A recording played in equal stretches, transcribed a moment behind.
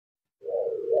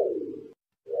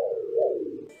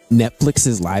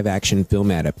Netflix's live-action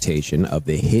film adaptation of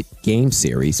the hit game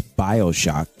series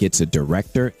BioShock gets a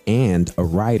director and a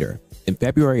writer. In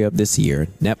February of this year,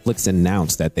 Netflix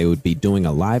announced that they would be doing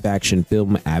a live-action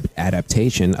film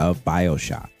adaptation of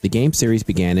BioShock. The game series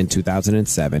began in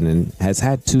 2007 and has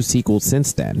had 2 sequels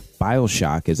since then.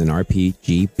 BioShock is an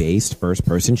RPG-based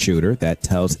first-person shooter that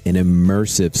tells an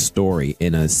immersive story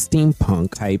in a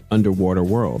steampunk-type underwater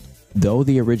world. Though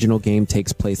the original game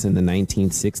takes place in the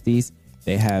 1960s,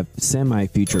 they have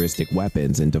semi-futuristic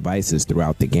weapons and devices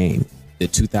throughout the game. The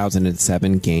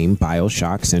 2007 game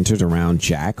BioShock centers around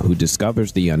Jack, who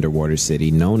discovers the underwater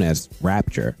city known as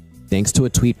Rapture. Thanks to a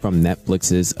tweet from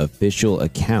Netflix's official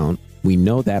account, we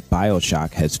know that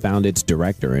BioShock has found its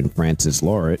director in Francis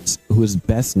Lawrence, who is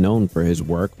best known for his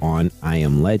work on I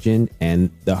Am Legend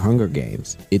and The Hunger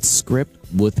Games. Its script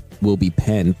will be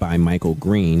penned by Michael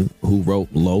Green, who wrote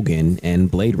Logan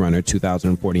and Blade Runner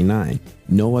 2049.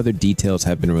 No other details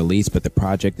have been released, but the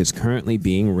project is currently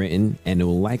being written, and it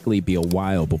will likely be a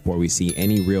while before we see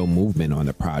any real movement on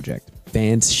the project.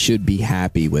 Fans should be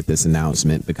happy with this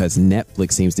announcement because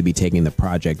Netflix seems to be taking the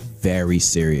project very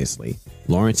seriously.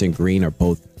 Lawrence and Green are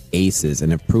both aces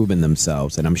and have proven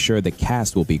themselves, and I'm sure the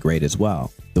cast will be great as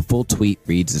well. The full tweet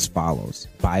reads as follows: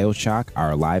 BioShock,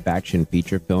 our live-action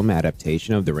feature film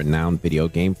adaptation of the renowned video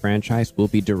game franchise, will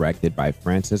be directed by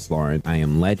Francis Lawrence. I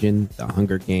Am Legend, The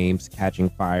Hunger Games, Catching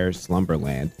Fire,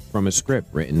 Slumberland, from a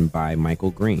script written by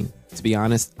Michael Green. To be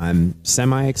honest, I'm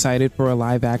semi-excited for a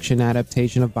live-action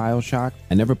adaptation of BioShock.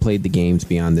 I never played the games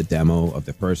beyond the demo of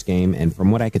the first game, and from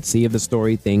what I could see of the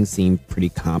story, things seem pretty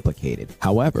complicated.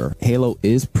 However, Halo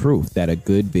is proof that a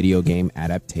good video game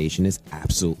adaptation is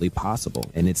absolutely possible,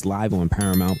 and it's live on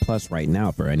Paramount Plus right now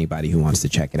for anybody who wants to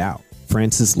check it out.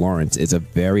 Francis Lawrence is a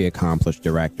very accomplished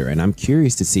director, and I'm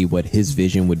curious to see what his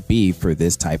vision would be for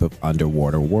this type of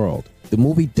underwater world. The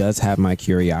movie does have my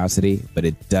curiosity, but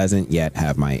it doesn't yet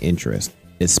have my interest,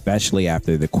 especially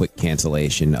after the quick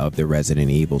cancellation of the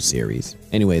Resident Evil series.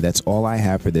 Anyway, that's all I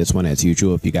have for this one. As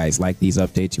usual, if you guys like these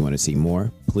updates, you want to see more,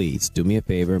 please do me a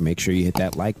favor, make sure you hit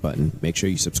that like button, make sure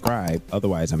you subscribe,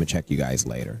 otherwise I'm gonna check you guys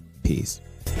later. Peace.